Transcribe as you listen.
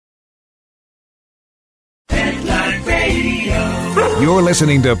You're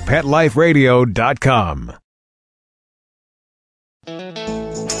listening to PetLifeRadio.com.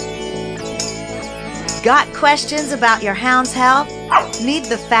 Got questions about your hound's health? Need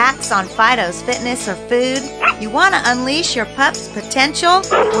the facts on Fido's fitness or food? You want to unleash your pup's potential?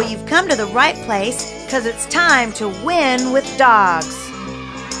 Well, you've come to the right place because it's time to win with dogs.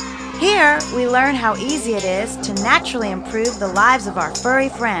 Here, we learn how easy it is to naturally improve the lives of our furry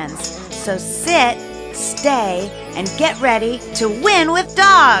friends. So sit, stay, and get ready to win with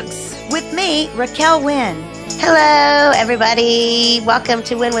dogs. With me, Raquel Wynn. Hello, everybody. Welcome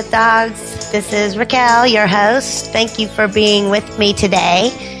to Win with Dogs. This is Raquel, your host. Thank you for being with me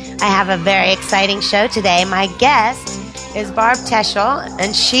today. I have a very exciting show today. My guest is Barb Teschel,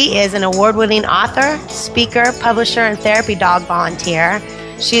 and she is an award-winning author, speaker, publisher, and therapy dog volunteer.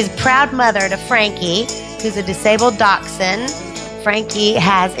 She is proud mother to Frankie, who's a disabled dachshund. Frankie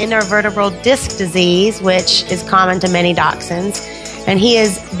has intervertebral disc disease, which is common to many dachshunds. And he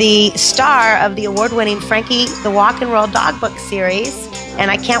is the star of the award-winning Frankie the Walk and Roll dog book series.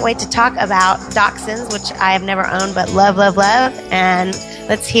 And I can't wait to talk about dachshunds, which I have never owned but love, love, love. And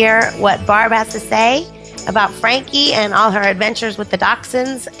let's hear what Barb has to say about Frankie and all her adventures with the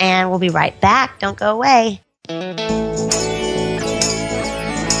dachshunds. And we'll be right back. Don't go away.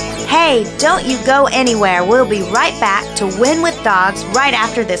 Hey, don't you go anywhere. We'll be right back to Win with Dogs right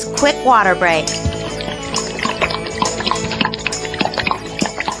after this quick water break.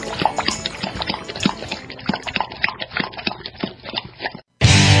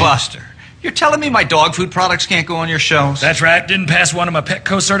 Buster, you're telling me my dog food products can't go on your shelves? That's right. Didn't pass one of my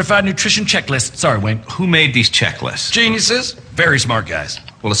Petco certified nutrition checklists. Sorry, Wayne. Who made these checklists? Geniuses. Very smart guys.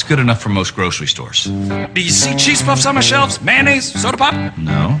 Well, it's good enough for most grocery stores. Do you see cheese puffs on my shelves? Mayonnaise? Soda pop?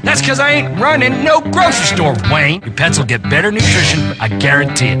 No. That's because I ain't running no grocery store, Wayne. Your pets will get better nutrition. I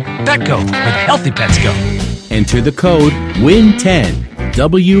guarantee it. Petco. With healthy pets go. Enter the code WIN10,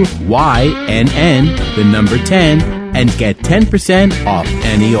 WYNN, the number 10, and get 10% off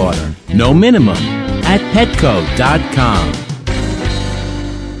any order. No minimum at Petco.com.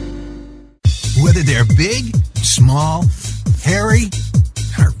 Whether they're big, small, hairy,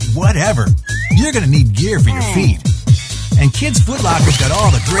 or whatever, you're going to need gear for your feet. And Kids Foot Locker's got all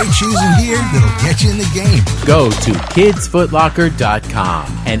the great shoes and gear that'll get you in the game. Go to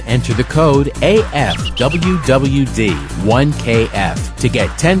kidsfootlocker.com and enter the code AFWWD1KF to get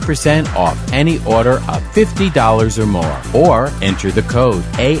 10% off any order of $50 or more. Or enter the code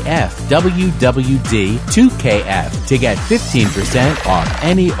AFWWD2KF to get 15% off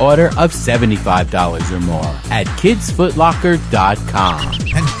any order of $75 or more at kidsfootlocker.com.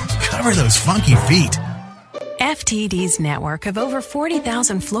 And cover those funky feet. FTD's network of over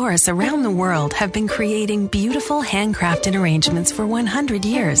 40,000 florists around the world have been creating beautiful handcrafted arrangements for 100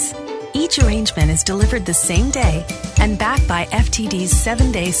 years. Each arrangement is delivered the same day and backed by FTD's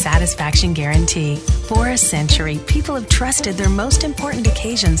 7-day satisfaction guarantee. For a century, people have trusted their most important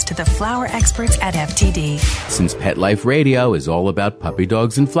occasions to the flower experts at FTD. Since Pet Life Radio is all about puppy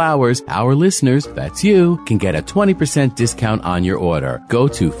dogs and flowers, our listeners, that's you, can get a 20% discount on your order. Go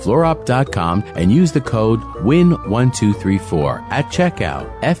to Fleurop.com and use the code WIN1234 at checkout.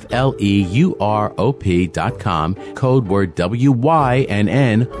 FLEUROP.com, code word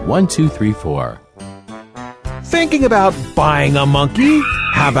WYNN1234. Thinking about buying a monkey?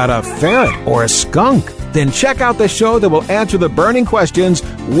 How about a ferret or a skunk? Then check out the show that will answer the burning questions.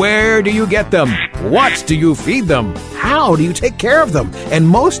 Where do you get them? What do you feed them? How do you take care of them? And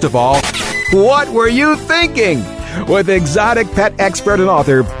most of all, what were you thinking? With exotic pet expert and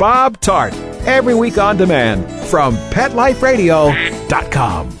author Bob Tart. Every week on demand from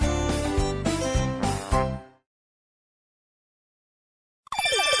PetLifeRadio.com.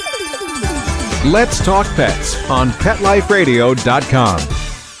 Let's Talk Pets on PetLifeRadio.com.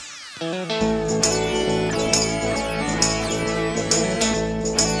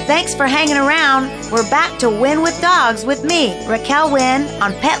 Thanks for hanging around. We're back to Win with Dogs with me, Raquel Wynn,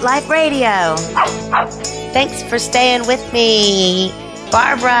 on Pet Life Radio. Thanks for staying with me.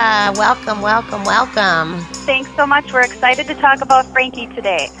 Barbara, welcome, welcome, welcome. Thanks so much. We're excited to talk about Frankie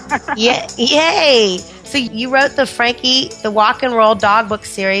today. Yeah, yay! So you wrote the Frankie the Walk and Roll dog book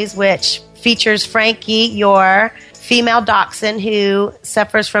series, which features Frankie, your female dachshund who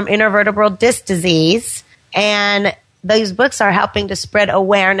suffers from intervertebral disc disease. And those books are helping to spread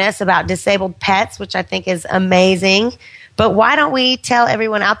awareness about disabled pets, which I think is amazing. But why don't we tell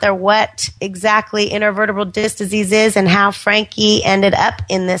everyone out there what exactly intervertebral disc disease is and how Frankie ended up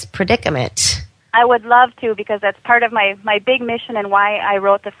in this predicament? I would love to, because that's part of my big mission and why I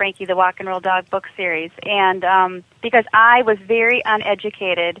wrote the Frankie the Walk and Roll dog book series. And because I was very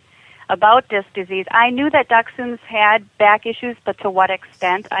uneducated about disc disease. I knew that Dachshunds had back issues, but to what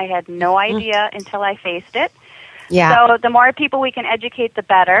extent, I had no idea until I faced it. Yeah. So the more people we can educate, the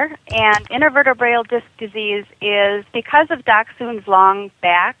better. And intervertebral disc disease is because of Dachshunds' long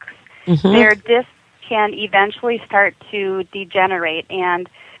backs, their discs can eventually start to degenerate. And,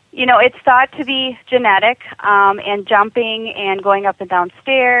 you know, it's thought to be genetic, and jumping and going up and down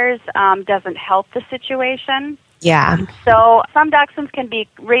stairs doesn't help the situation. Yeah. So some Dachshunds can be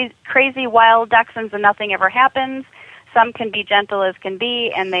crazy wild Dachshunds and nothing ever happens. Some can be gentle as can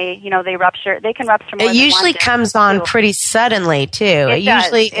be, and they rupture. They can rupture more. It usually comes on pretty suddenly too. It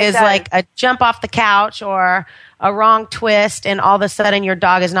usually is like a jump off the couch or a wrong twist, and all of a sudden your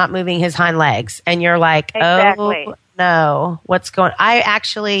dog is not moving his hind legs, and you're like, oh no, what's going? I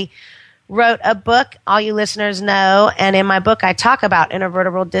actually wrote a book, all you listeners know, and in my book I talk about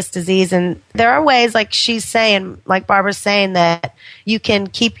intervertebral disc disease, and there are ways, like she's saying, like Barbara's saying, that you can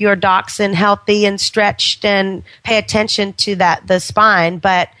keep your dachshund healthy and stretched and pay attention to the spine,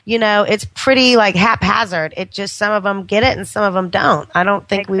 but you know, it's pretty like haphazard. It just, some of them get it and some of them don't. I don't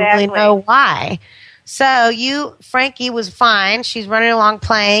think we really know why. So Frankie was fine. She's running along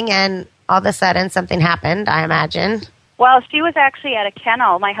playing, and all of a sudden something happened, I imagine. Well, she was actually at a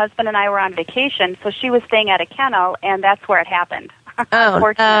kennel. My husband and I were on vacation, so she was staying at a kennel, and that's where it happened.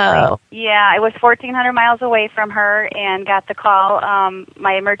 Oh, no. Yeah, I was 1,400 miles away from her and got the call.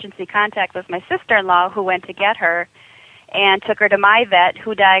 My emergency contact was my sister-in-law, who went to get her and took her to my vet,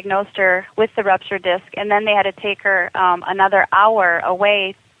 who diagnosed her with the ruptured disc, and then they had to take her another hour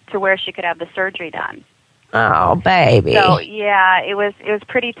away to where she could have the surgery done. Oh, baby. So, yeah, it was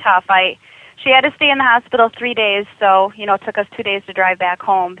pretty tough. She had to stay in the hospital 3 days, so, you know, it took us 2 days to drive back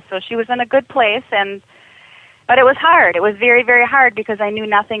home. So she was in a good place, but it was hard. It was very, very hard because I knew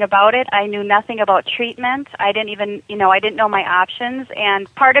nothing about it. I knew nothing about treatment. I didn't even, I didn't know my options.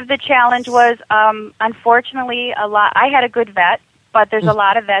 And part of the challenge was, unfortunately, I had a good vet, but there's a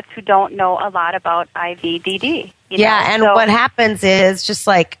lot of vets who don't know a lot about IVDD. And what happens is, just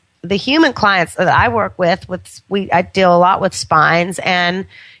like the human clients that I work with, I deal a lot with spines, and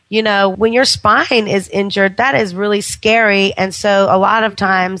you know, when your spine is injured, that is really scary. And so a lot of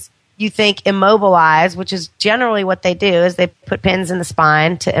times you think immobilize, which is generally what they do, is they put pins in the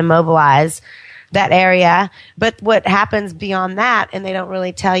spine to immobilize that area. But what happens beyond that, and they don't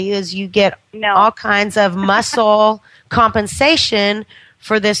really tell you, is you get all kinds of muscle compensation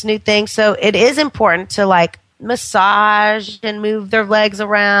for this new thing. So it is important to like massage and move their legs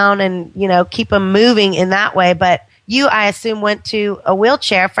around and, you know, keep them moving in that way. But you, I assume, went to a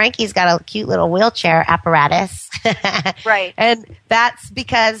wheelchair. Frankie's got a cute little wheelchair apparatus. Right. And that's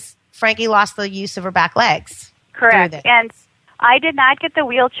because Frankie lost the use of her back legs. Correct. And I did not get the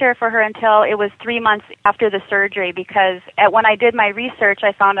wheelchair for her until it was 3 months after the surgery, because when I did my research,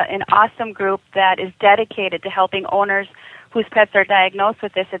 I found an awesome group that is dedicated to helping owners whose pets are diagnosed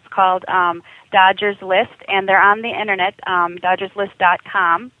with this. It's called Dodgers List, and they're on the internet,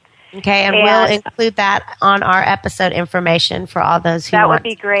 dodgerslist.com. Okay, and we'll include that on our episode information for all those who want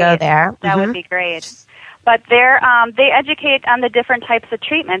to go there. That would be great. But they educate on the different types of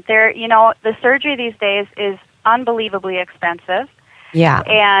treatment. The surgery these days is unbelievably expensive. Yeah.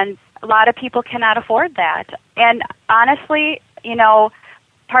 And a lot of people cannot afford that. And honestly,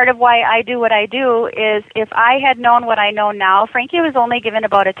 part of why I do what I do is if I had known what I know now, Frankie was only given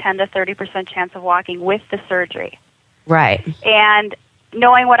about a 10 to 30% chance of walking with the surgery. Right. And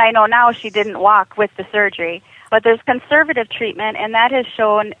knowing what I know now, she didn't walk with the surgery. But there's conservative treatment, and that has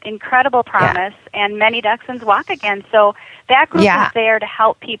shown incredible promise, and many Dachshunds walk again. So that group is there to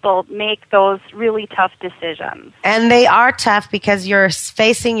help people make those really tough decisions. And they are tough because you're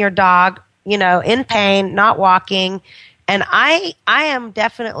facing your dog, in pain, not walking. And I am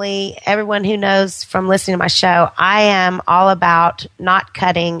definitely, everyone who knows from listening to my show, I am all about not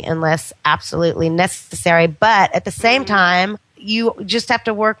cutting unless absolutely necessary. But at the same time, you just have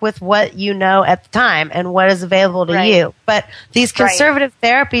to work with what you know at the time and what is available to you. But these conservative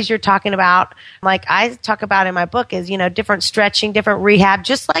therapies you're talking about, like I talk about in my book, is, different stretching, different rehab.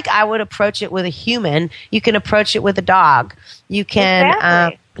 Just like I would approach it with a human, you can approach it with a dog. You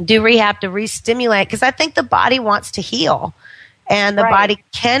can do rehab to re-stimulate, because I think the body wants to heal and the body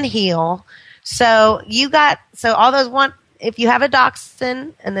can heal. So all those if you have a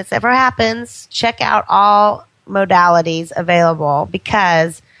dachshund and this ever happens, check out all modalities available,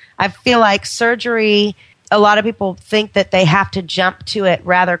 because I feel like surgery, a lot of people think that they have to jump to it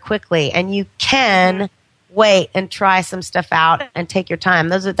rather quickly, and you can wait and try some stuff out and take your time.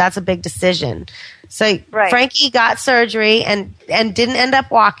 That's a big decision. So Frankie got surgery and didn't end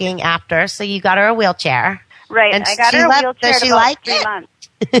up walking after, so you got her a wheelchair. Right. And I got her a wheelchair in about 3 months.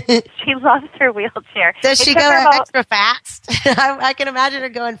 She loves her wheelchair. Does she go extra fast? I can imagine her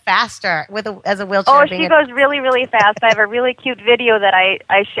going faster as a wheelchair. Oh, she goes really, really fast. I have a really cute video that I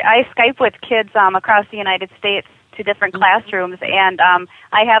Skype with kids across the United States to different classrooms, and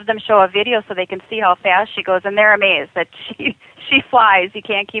I have them show a video so they can see how fast she goes, and they're amazed that she flies. You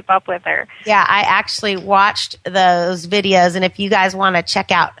can't keep up with her. Yeah, I actually watched those videos, and if you guys want to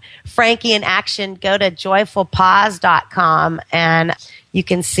check out Frankie in action, go to joyfulpaws.com, and you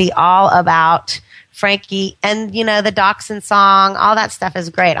can see all about Frankie and, the Dachshund song. All that stuff is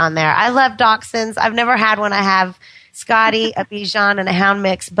great on there. I love Dachshunds. I've never had one. I have Scotty, a Bichon, and a Hound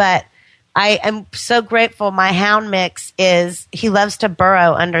mix, but I am so grateful. My Hound mix he loves to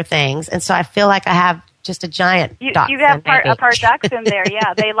burrow under things, and so I feel like I have just a giant dachshund. You have a part dachshund there,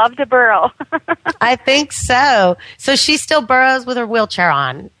 yeah. They love to burrow. I think so. So she still burrows with her wheelchair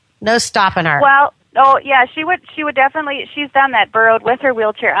on. No stopping her. Well, oh yeah, she would definitely. She's done that, burrowed with her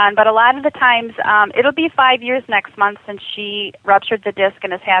wheelchair on. But a lot of the times, it'll be 5 years next month since she ruptured the disc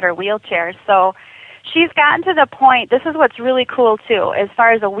and has had her wheelchair. So she's gotten to the point. This is what's really cool too, as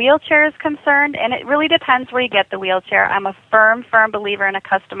far as a wheelchair is concerned. And it really depends where you get the wheelchair. I'm a firm believer in a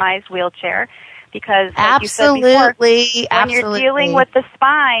customized wheelchair. Because, like you said before, when you're dealing with the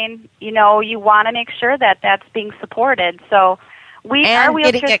spine, you want to make sure that that's being supported. So our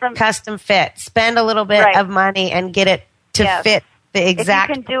getting it custom fit. Spend a little bit of money and get it to fit the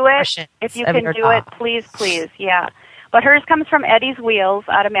exact. If you can do it, please, yeah. But hers comes from Eddie's Wheels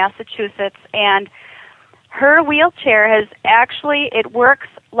out of Massachusetts, and her wheelchair it works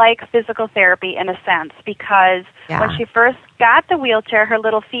like physical therapy in a sense, because when she first got the wheelchair, her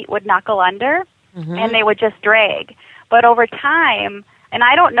little feet would knuckle under. Mm-hmm. And they would just drag. But over time, and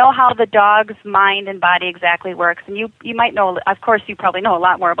I don't know how the dog's mind and body exactly works, and you might know, of course you probably know a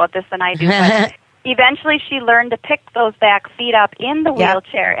lot more about this than I do, but eventually she learned to pick those back feet up in the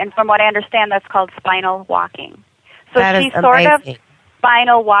wheelchair, and from what I understand, that's called spinal walking. So she sort of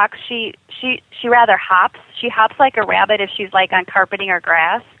spinal walks, she rather hops. She hops like a rabbit if she's like on carpeting or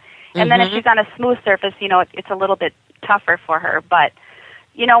grass, and then if she's on a smooth surface, it's a little bit tougher for her, but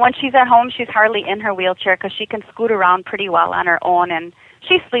when she's at home, she's hardly in her wheelchair because she can scoot around pretty well on her own, and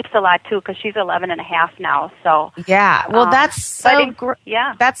she sleeps a lot too because she's 11 and a half now. So well, that's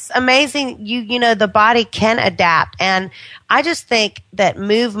that's amazing. The body can adapt, and I just think that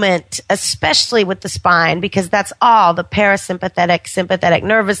movement, especially with the spine, because that's all the parasympathetic, sympathetic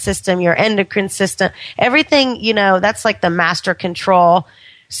nervous system, your endocrine system, everything. That's like the master control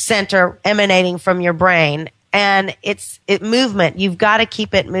center emanating from your brain. And it's movement. You've got to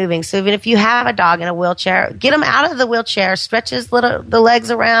keep it moving. So even if you have a dog in a wheelchair, get him out of the wheelchair, stretch the legs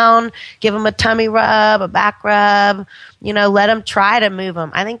around, give him a tummy rub, a back rub, let him try to move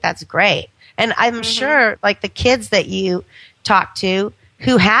them. I think that's great. And I'm sure, like the kids that you talk to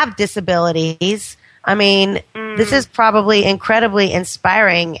who have disabilities, this is probably incredibly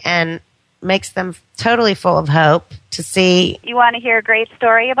inspiring and makes them totally full of hope to see. You want to hear a great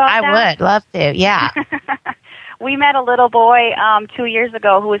story about that? I would love to, yeah. We met a little boy 2 years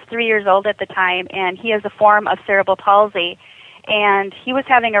ago who was 3 years old at the time, and he has a form of cerebral palsy. And he was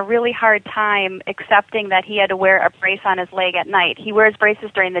having a really hard time accepting that he had to wear a brace on his leg at night. He wears braces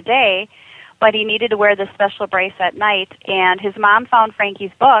during the day, but he needed to wear this special brace at night. And his mom found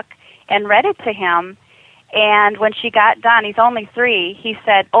Frankie's book and read it to him. And when she got done, he's only 3, he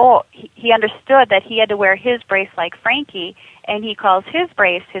said, he understood that he had to wear his brace like Frankie, and he calls his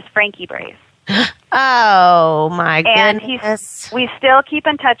brace his Frankie brace. Oh, my goodness. And we still keep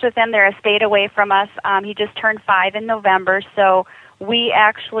in touch with him. They're a state away from us. He just turned 5 in November, so we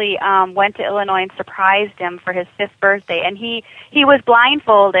actually went to Illinois and surprised him for his 5th birthday. And he was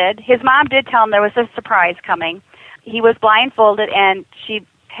blindfolded. His mom did tell him there was a surprise coming. He was blindfolded, and she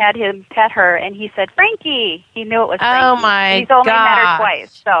had him pet her, and he said, Frankie. He knew it was Frankie. Oh, my He's only met her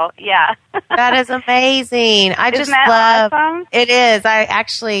twice, so, yeah. That is amazing. Isn't that awesome? It is. I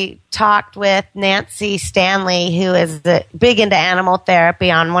actually talked with Nancy Stanley, who is big into animal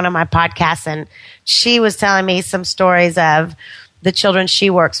therapy, on one of my podcasts, and she was telling me some stories of the children she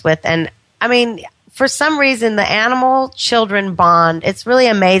works with. And, for some reason, the animal-children bond, it's really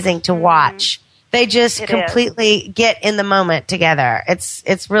amazing to watch. They just completely get in the moment together.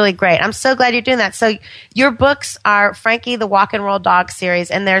 It's really great. I'm so glad you're doing that. So your books are Frankie the Walk and Roll Dog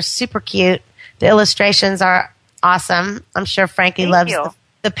series, and they're super cute. The illustrations are awesome. I'm sure Frankie loves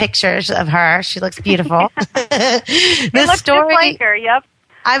the pictures of her. She looks beautiful. It looks just like her, yep.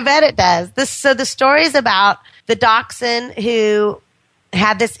 I bet it does. So the story is about the dachshund who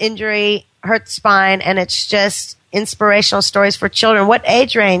had this injury, hurt the spine, and it's just inspirational stories for children. What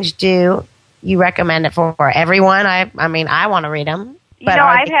age range do you recommend it for everyone? I want to read them. You know,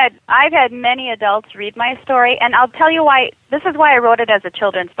 I've had many adults read my story, and I'll tell you why. This is why I wrote it as a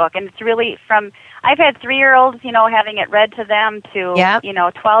children's book, and it's really I've had 3-year-olds, having it read to them to,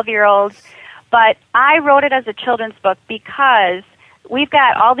 12-year-olds, but I wrote it as a children's book because we've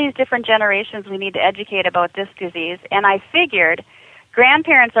got all these different generations we need to educate about disc disease, and I figured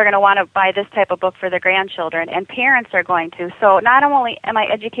grandparents are going to want to buy this type of book for their grandchildren, and parents are going to. So not only am I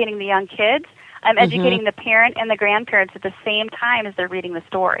educating the young kids, I'm educating the parent and the grandparents at the same time as they're reading the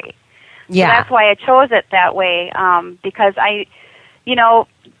story. Yeah. So that's why I chose it that way, because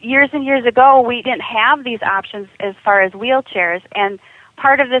years and years ago, we didn't have these options as far as wheelchairs, and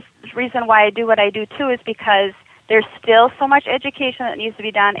part of this reason why I do what I do, too, is because there's still so much education that needs to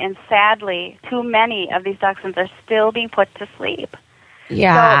be done, and sadly, too many of these dachshunds are still being put to sleep.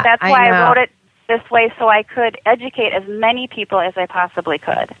 Yeah, so that's why I wrote it this way, so I could educate as many people as I possibly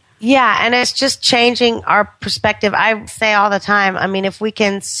could. Yeah, and it's just changing our perspective. I say all the time, I mean, if we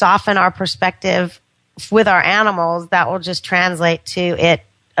can soften our perspective with our animals, that will just translate to it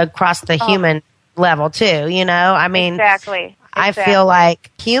across the human level too, I mean, Exactly. I feel like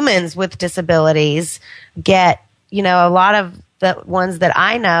humans with disabilities get, a lot of the ones that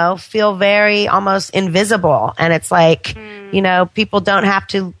I know feel very almost invisible. And it's like, people don't have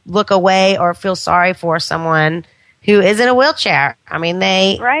to look away or feel sorry for someone who is in a wheelchair. I mean,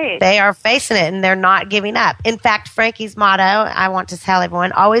 they are facing it and they're not giving up. In fact, Frankie's motto, I want to tell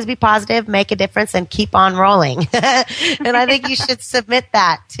everyone, always be positive, make a difference, and keep on rolling. And I think you should submit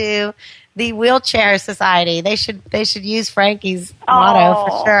that to the Wheelchair Society. They should use Frankie's motto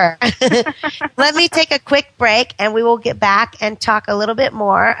for sure. Let me take a quick break and we will get back and talk a little bit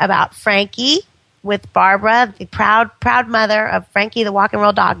more about Frankie with Barbara, the proud mother of Frankie the Walk and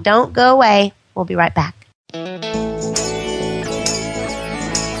Roll dog. Don't go away. We'll be right back.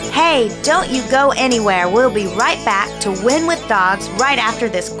 Hey, don't you go anywhere. We'll be right back to Win with Dogs right after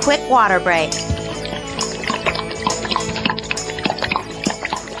this quick water break.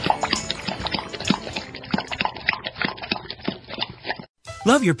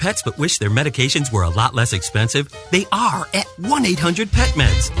 Love your pets but wish their medications were a lot less expensive? They are at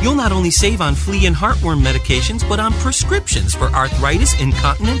 1-800-PET-MEDS. You'll not only save on flea and heartworm medications, but on prescriptions for arthritis,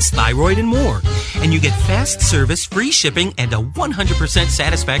 incontinence, thyroid, and more. And you get fast service, free shipping, and a 100%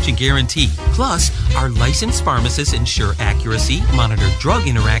 satisfaction guarantee. Plus, our licensed pharmacists ensure accuracy, monitor drug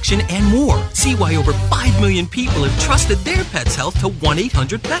interaction, and more. See why over 5 million people have trusted their pet's health to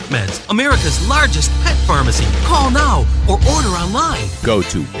 1-800-PET-MEDS, America's largest pet pharmacy. Call now or order online. Go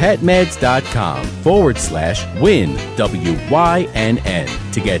to petmeds.com/win, WYNN,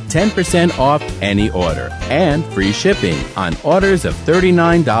 to get 10% off any order and free shipping on orders of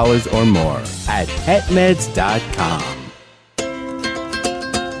 $39 or more at petmeds.com.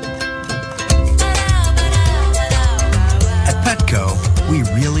 At Petco, we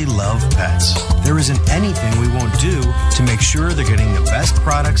really love pets. There isn't anything we won't do to make sure they're getting the best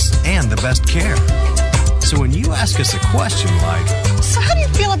products and the best care. So when you ask us a question like, so how do you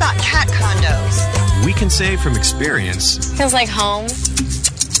feel about cat condos? We can say from experience, feels like home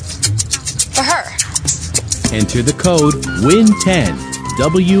for her. Enter the code WIN10,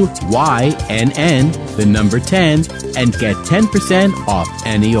 WYNN, the number 10, and get 10% off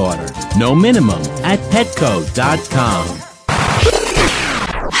any order. No minimum at petco.com.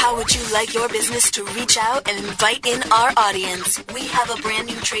 How would you like your business to reach out and invite in our audience? We have a brand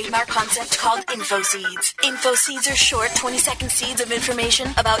new trademark concept called InfoSeeds. InfoSeeds are short 20-second seeds of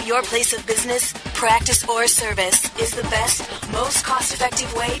information about your place of business, practice, or service. Is the best, most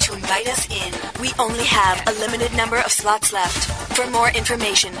cost-effective way to invite us in. We only have a limited number of slots left. For more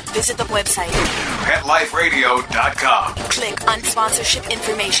information, visit the website PetLifeRadio.com. Click on sponsorship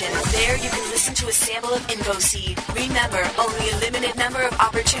information. There you can listen to a sample of InfoSeed. Remember, only a limited number of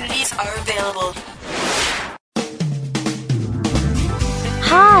opportunities are available.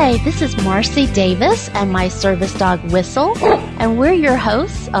 Hi, this is Marcy Davis and my service dog Whistle, and we're your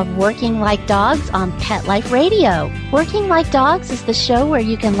hosts of Working Like Dogs on Pet Life Radio. Working Like Dogs is the show where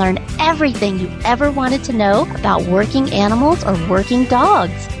you can learn everything you ever wanted to know about working animals or working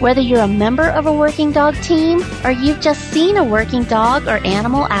dogs. Whether you're a member of a working dog team or you've just seen a working dog or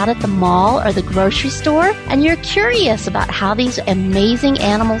animal out at the mall or the grocery store and you're curious about how these amazing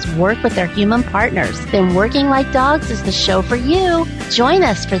animals work with their human partners, then Working Like Dogs is the show for you. Join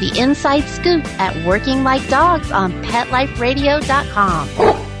us for the inside scoop at Working Like Dogs on PetLifeRadio.com.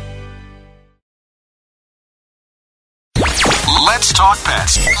 Let's talk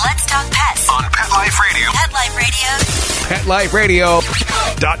pets. Let's talk pets On Pet Life Radio. Pet Life Radio.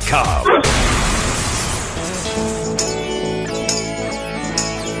 PetLifeRadio.com.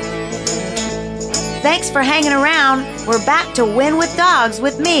 Thanks for hanging around. We're back to Win with Dogs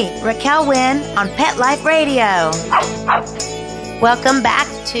with me, Raquel Wynn, on Pet Life Radio. Welcome back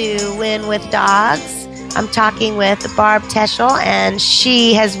to Win with Dogs. I'm talking with Barb Teschel, and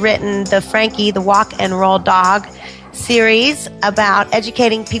she has written the Frankie the Walk and Roll Dog series about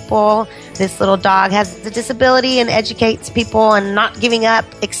educating people. This little dog has a disability and educates people and not giving up,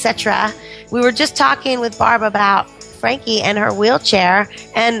 etc. We were just talking with Barb about Frankie and her wheelchair.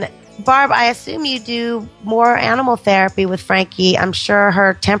 And Barb, I assume you do more animal therapy with Frankie. I'm sure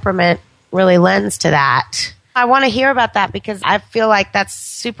her temperament really lends to that. I want to hear about that because I feel like that's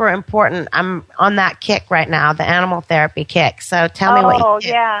super important. I'm on that kick right now, the animal therapy kick. So tell me what you do. Oh,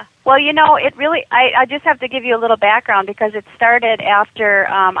 yeah. Well, it really, I just have to give you a little background because it started after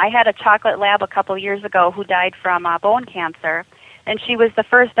I had a chocolate lab a couple years ago who died from bone cancer. And she was the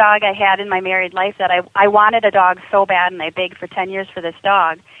first dog I had in my married life that I wanted a dog so bad, and I begged for 10 years for this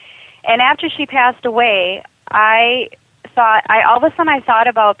dog. And after she passed away, all of a sudden I thought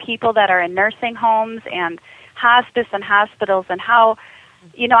about people that are in nursing homes and hospice and hospitals and how,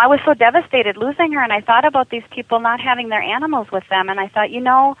 I was so devastated losing her, and I thought about these people not having their animals with them, and I thought,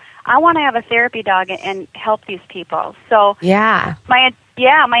 I want to have a therapy dog and help these people. So my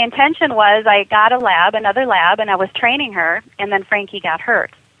intention was I got another lab, and I was training her, and then Frankie got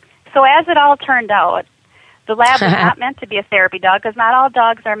hurt. So as it all turned out, the lab was not meant to be a therapy dog because not all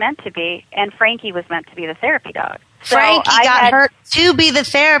dogs are meant to be, and Frankie was meant to be the therapy dog. So Frankie got hurt to be the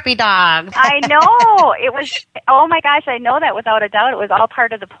therapy dog. I know. It was, oh my gosh, I know that without a doubt. It was all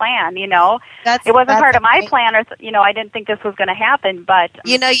part of the plan, It wasn't part of my plan, or, I didn't think this was going to happen, but.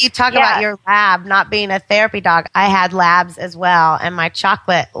 You talk about your lab not being a therapy dog. I had labs as well, and my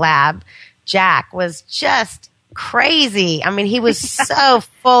chocolate lab, Jack, was just crazy. I mean, he was so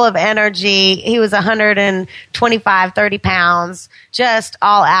full of energy. He was 125, 30 pounds, just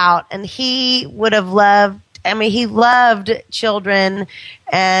all out, and he would have loved, he loved children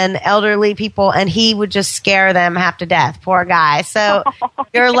and elderly people, and he would just scare them half to death. Poor guy. So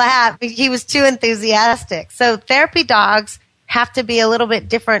your lab, he was too enthusiastic. So therapy dogs have to be a little bit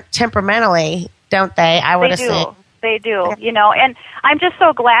different temperamentally, don't they? I would assume. They do, and I'm just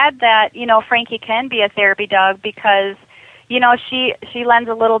so glad that, Frankie can be a therapy dog because, she lends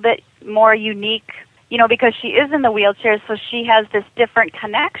a little bit more unique, because she is in the wheelchair, so she has this different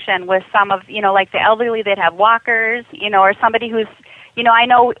connection with some of, like the elderly that have walkers, or somebody who's, I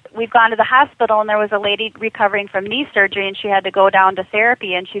know we've gone to the hospital and there was a lady recovering from knee surgery and she had to go down to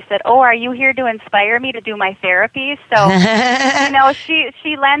therapy and she said, "Oh, are you here to inspire me to do my therapy?" So,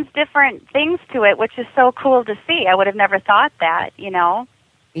 she lends different things to it, which is so cool to see. I would have never thought that,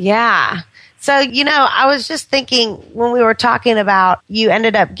 Yeah. So, I was just thinking when we were talking about you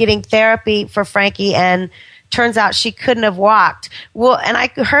ended up getting therapy for Frankie and turns out she couldn't have walked. Well, and I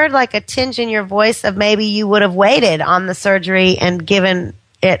heard like a tinge in your voice of maybe you would have waited on the surgery and given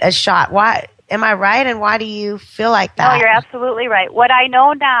it a shot. Why? Am I right? And why do you feel like that? No, you're absolutely right. What I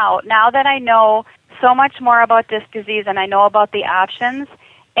know now that I know so much more about disc disease and I know about the options,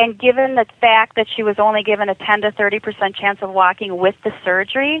 and given the fact that she was only given a 10 to 30% chance of walking with the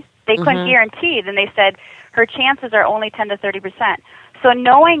surgery, they couldn't guarantee. Then they said her chances are only 10 to 30%. So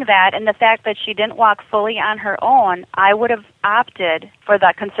knowing that and the fact that she didn't walk fully on her own, I would have opted for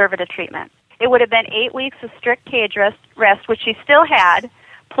the conservative treatment. It would have been 8 weeks of strict cage rest, which she still had,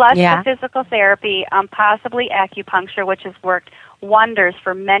 plus the physical therapy, possibly acupuncture, which has worked wonders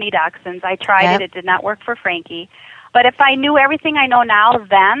for many dachshunds. I tried it. It did not work for Frankie. But if I knew everything I know now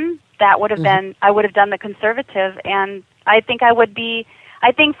then, that would have been, I would have done the conservative, and I think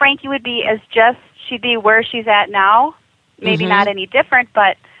Frankie would be she'd be where she's at now. Maybe not any different,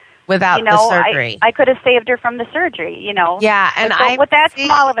 but without the surgery, I could have saved her from the surgery. Yeah, and with that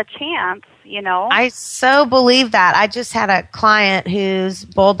small of a chance, I so believe that. I just had a client whose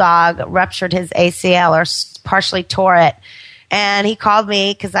bulldog ruptured his ACL or partially tore it, and he called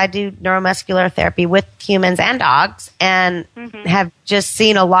me because I do neuromuscular therapy with humans and dogs, and have just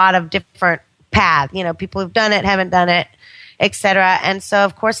seen a lot of different paths. People who've done it, haven't done it, etc. And so,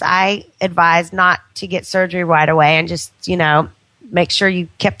 of course, I advise not to get surgery right away and just, make sure you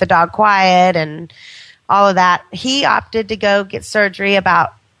kept the dog quiet and all of that. He opted to go get surgery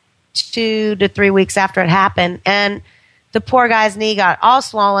about 2 to 3 weeks after it happened. And the poor guy's knee got all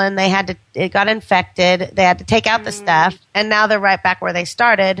swollen. It got infected. They had to take out the stuff. And now they're right back where they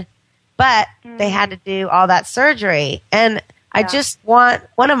started. But they had to do all that surgery. And I just want,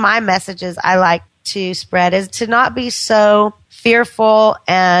 one of my messages I like to spread is to not be so fearful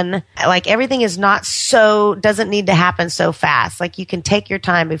and like everything is doesn't need to happen so fast. Like you can take your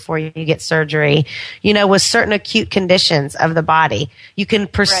time before you get surgery, with certain acute conditions of the body. You can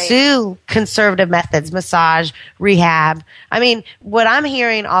pursue conservative methods, massage, rehab. I mean, what I'm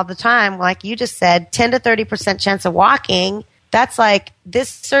hearing all the time, like you just said, 10 to 30% chance of walking. That's like this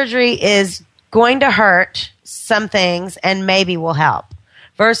surgery is going to hurt some things and maybe will help.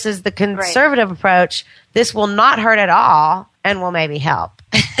 Versus the conservative approach, this will not hurt at all and will maybe help.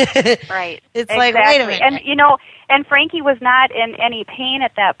 Right. It's like, wait a minute. And, and Frankie was not in any pain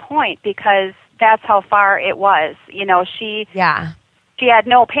at that point because that's how far it was. She had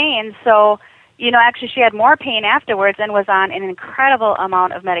no pain. So, actually she had more pain afterwards and was on an incredible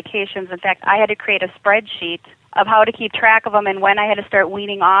amount of medications. In fact, I had to create a spreadsheet of how to keep track of them and when I had to start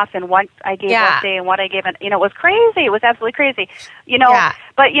weaning off and what I gave what day and what I gave it. It was crazy. It was absolutely crazy.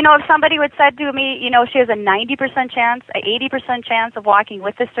 But, if somebody would said to me, she has a 90% chance, a 80% chance of walking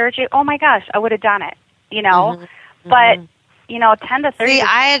with the surgery, oh my gosh, I would have done it, But, 10 to 30%. See,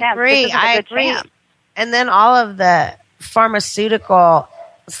 I agree. I agree. Chance. And then all of the pharmaceutical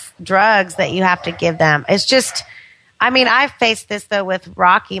drugs that you have to give them. It's just, I faced this though with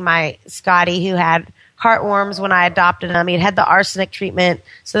Rocky, my Scotty, who had heartworms when I adopted him. He had the arsenic treatment.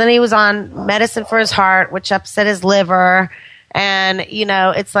 So then he was on medicine for his heart, which upset his liver. And,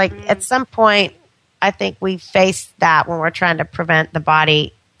 it's like at some point, I think we face that when we're trying to prevent the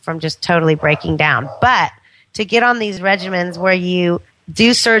body from just totally breaking down. But to get on these regimens where you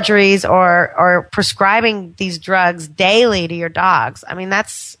do surgeries or prescribing these drugs daily to your dogs,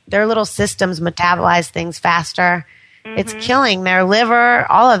 their little systems metabolize things faster. It's killing their liver,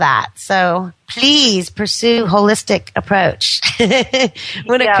 all of that. So please pursue holistic approach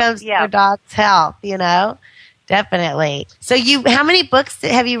when it comes to your dog's health, Definitely. So how many books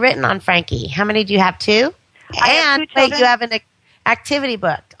have you written on Frankie? How many do you have? 2? And you have an activity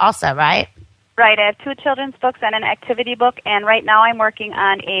book also, right? Right. I have 2 children's books and an activity book. And right now I'm working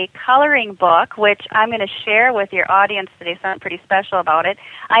on a coloring book, which I'm going to share with your audience today, something pretty special about it.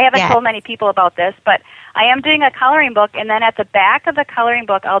 I haven't told many people about this, but I am doing a coloring book. And then at the back of the coloring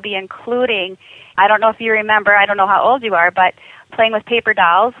book, I'll be including, I don't know if you remember, I don't know how old you are, but playing with paper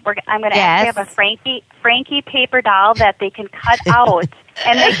dolls. I'm going to actually have a Frankie paper doll that they can cut out,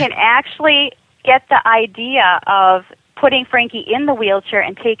 and they can actually get the idea of putting Frankie in the wheelchair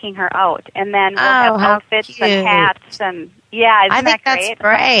and taking her out. And then we'll have outfits and hats and, isn't that great? That's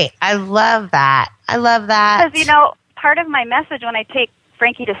great. I love that. Because, part of my message when I take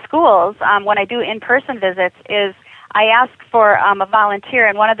Frankie to schools, when I do in-person visits, is I ask for a volunteer,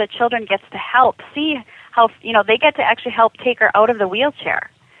 and one of the children gets to help see how, they get to actually help take her out of the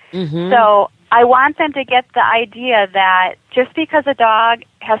wheelchair. So I want them to get the idea that just because a dog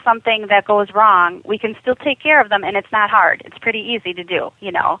has something that goes wrong, we can still take care of them, and it's not hard. It's pretty easy to do,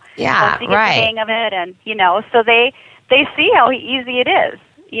 Yeah, once you get the hang of it, and, so they see how easy it is,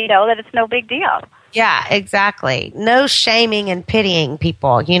 that it's no big deal. Yeah, exactly. No shaming and pitying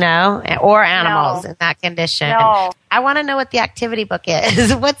people, or animals in that condition. No. I want to know what the activity book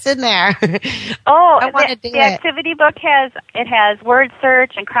is. What's in there? The activity book has word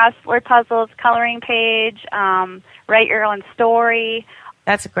search and crossword puzzles, coloring page, write your own story.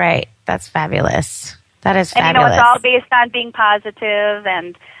 That's great. That's fabulous. That is fabulous. And, it's all based on being positive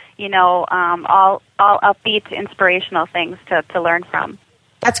and, all upbeat, inspirational things to learn from.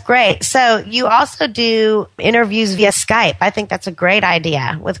 That's great. So you also do interviews via Skype. I think that's a great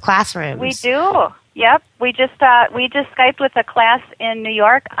idea with classrooms. We do. Yep. We just Skyped with a class in New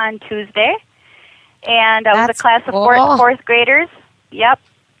York on Tuesday, and it was a class of fourth graders. Yep.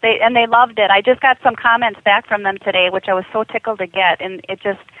 They loved it. I just got some comments back from them today, which I was so tickled to get, and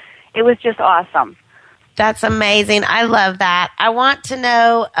it was just awesome. That's amazing. I love that. I want to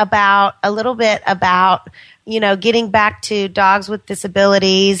know a little bit about getting back to dogs with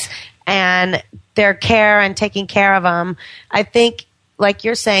disabilities and their care and taking care of them. I think, like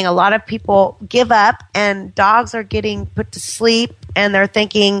you're saying, a lot of people give up and dogs are getting put to sleep and they're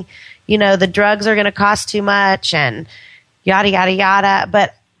thinking, the drugs are going to cost too much and yada, yada, yada.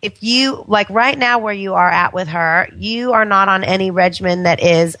 But if you, like right now where you are at with her, you are not on any regimen that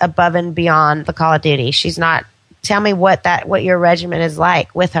is above and beyond the Call of Duty. She's not. Tell me what your regimen is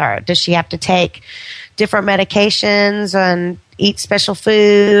like with her. Does she have to take different medications and eat special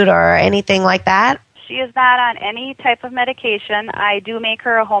food or anything like that? She is not on any type of medication. I do make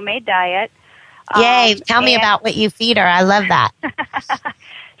her a homemade diet. Yay. Tell me about what you feed her. I love that.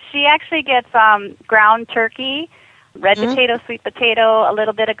 She actually gets ground turkey, red potato, sweet potato, a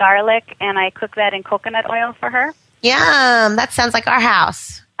little bit of garlic, and I cook that in coconut oil for her. Yum. That sounds like our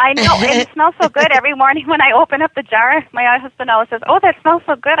house. I know, and it smells so good. Every morning when I open up the jar, my husband always says, "Oh, that smells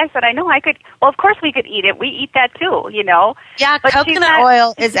so good." I said, "I know, I could." Well, of course we could eat it. We eat that too, you know. Yeah, but coconut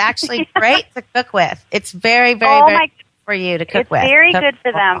oil is actually great to cook with. It's very, very, very good for you to cook with. It's very good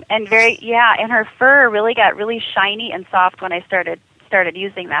for them, and and her fur really got really shiny and soft when I started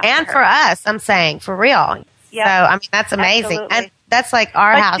using that. And for us, I'm saying, for real. Yeah. So, I mean, that's amazing. Absolutely. And that's like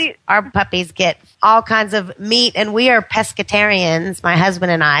our house. Our puppies get all kinds of meat, and we are pescatarians, my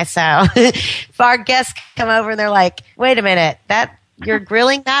husband and I. So if our guests come over and they're like, wait a minute, you're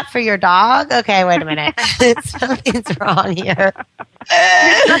grilling that for your dog? Okay, wait a minute. Something's wrong here.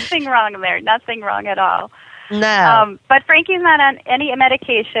 There's nothing wrong there. Nothing wrong at all. No. But Frankie's not on any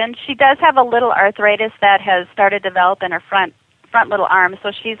medication. She does have a little arthritis that has started to develop in her front little arm.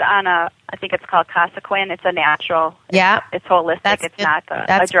 So she's on I think it's called Casaquin. It's a natural. Yeah. It's holistic. It's good. not a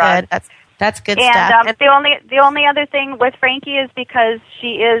That's drug. Good. That's good and, stuff. And the only other thing with Frankie is because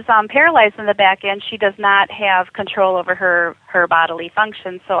she is paralyzed in the back end, she does not have control over her bodily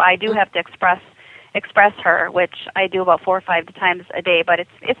function. So I do have to express her, which I do about 4 or 5 times a day. But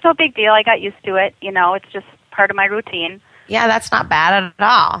it's no big deal. I got used to it. You know, it's just part of my routine. Yeah, that's not bad at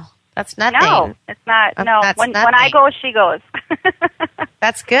all. That's nothing. No, it's not. No, when I go, she goes.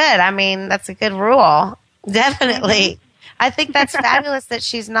 That's good. I mean, that's a good rule. Definitely. I think that's fabulous that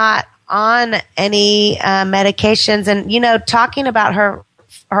she's not on any medications. And, you know, talking about her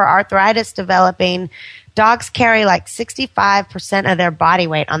arthritis developing, dogs carry like 65% of their body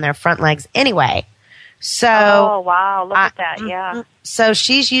weight on their front legs anyway. So, oh, wow. Look at that. Yeah. So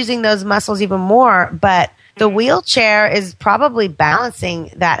she's using those muscles even more, but the wheelchair is probably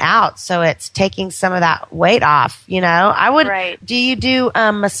balancing that out. So it's taking some of that weight off, you know. Do you do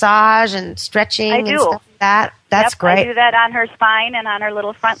massage and stretching and stuff like that? That's great. I do that on her spine and on her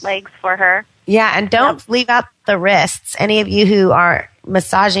little front legs for her. Yeah, and don't leave out the wrists. Any of you who are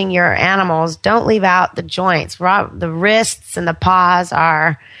massaging your animals, don't leave out the joints. The wrists and the paws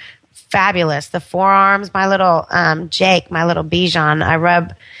are fabulous. The forearms, my little Jake, my little Bichon, I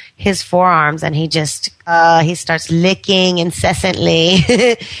rub his forearms and he starts licking incessantly.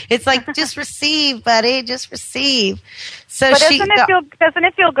 It's like, just receive, buddy, just receive. So but doesn't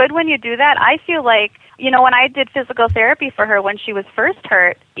it feel good when you do that? I feel like, you know, when I did physical therapy for her when she was first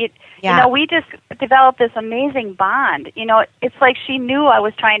hurt, you know, we just developed this amazing bond. You know, it's like she knew I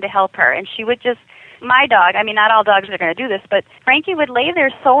was trying to help her, and she would just, my dog, I mean, not all dogs are going to do this, but Frankie would lay there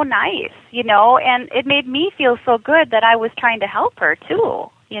so nice, you know, and it made me feel so good that I was trying to help her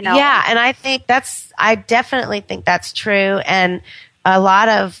too, you know. Yeah, and I definitely think that's true. And a lot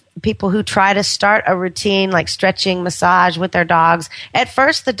of people who try to start a routine like stretching, massage with their dogs, at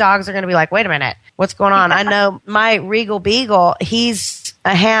first the dogs are going to be like, wait a minute, what's going on? I know my Regal Beagle, he's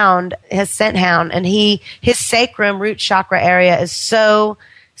a hound, his scent hound, and his sacrum root chakra area is so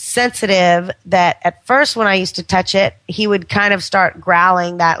sensitive that at first when I used to touch it, he would kind of start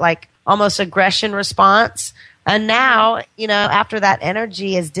growling, that like almost aggression response. And now, you know, after that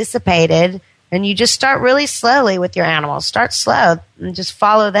energy is dissipated, and you just start really slowly with your animals. Start slow and just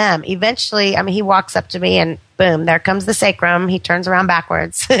follow them. Eventually, I mean, he walks up to me and boom, there comes the sacrum. He turns around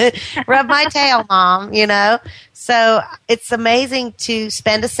backwards. Rub my tail, Mom, you know? So it's amazing to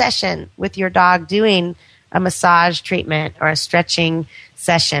spend a session with your dog doing a massage treatment or a stretching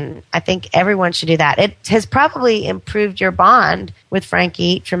session. I think everyone should do that. It has probably improved your bond with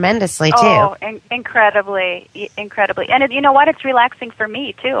Frankie tremendously, too. Oh, incredibly. And you know what? It's relaxing for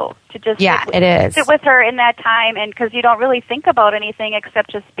me, too, to just sit with her in that time, and because you don't really think about anything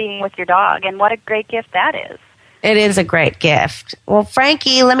except just being with your dog, and what a great gift that is. It is a great gift. Well,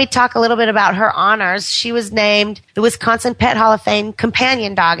 Frankie, let me talk a little bit about her honors. She was named the Wisconsin Pet Hall of Fame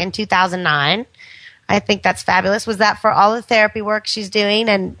Companion Dog in 2009. I think that's fabulous. Was that for all the therapy work she's doing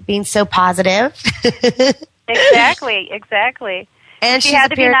and being so positive? Exactly. And she had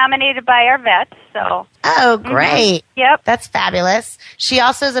to be nominated by our vets, so. Oh, great. Mm-hmm. Yep. That's fabulous. She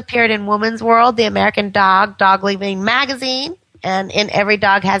also has appeared in Woman's World, The American Dog Living Magazine, and in Every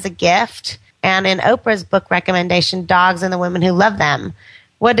Dog Has a Gift, and in Oprah's book recommendation, Dogs and the Women Who Love Them.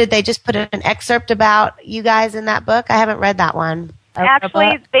 What, did they just put an excerpt about you guys in that book? I haven't read that one.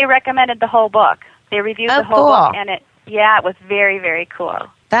 Actually, they recommended the whole book. They reviewed the whole book, and it was very, very cool.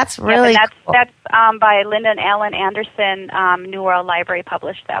 That's really cool. That's by Linda and Alan Anderson. New World Library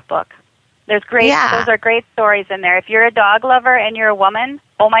published that book. Those are great stories in there. If you're a dog lover and you're a woman,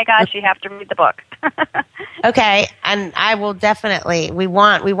 oh my gosh, you have to read the book. Okay, and I will definitely. We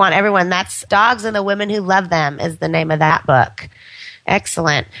want everyone. That's Dogs and the Women Who Love Them is the name of that book.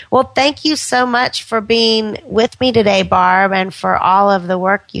 Excellent. Well, thank you so much for being with me today, Barb, and for all of the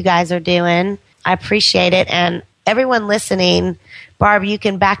work you guys are doing. I appreciate it, and everyone listening, Barb, you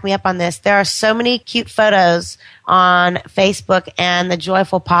can back me up on this. There are so many cute photos on Facebook and the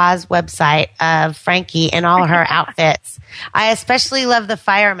Joyful Paws website of Frankie in all her outfits. I especially love the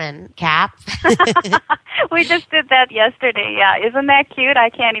fireman cap. We just did that yesterday. Yeah, isn't that cute? I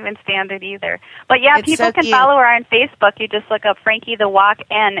can't even stand it either. But yeah, It's people so can cute. follow her on Facebook. You just look up Frankie the Walk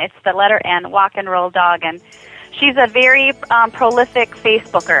N. It's the letter N, Walk and Roll Dog, and she's a very prolific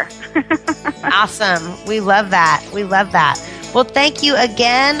Facebooker. Awesome. We love that. We love that. Well, thank you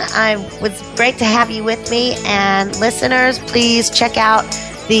again. It was great to have you with me. And listeners, please check out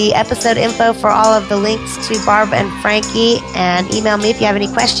the episode info for all of the links to Barb and Frankie, and email me if you have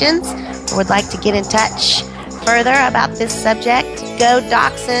any questions or would like to get in touch further about this subject. Go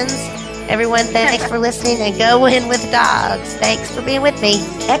Dachshunds. Everyone, thanks for listening, and go win with dogs. Thanks for being with me.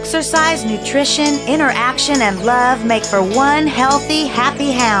 Exercise, nutrition, interaction, and love make for one healthy,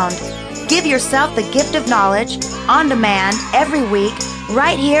 happy hound. Give yourself the gift of knowledge on demand every week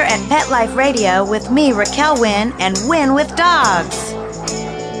right here at Pet Life Radio with me, Raquel Wynn, and Win with Dogs.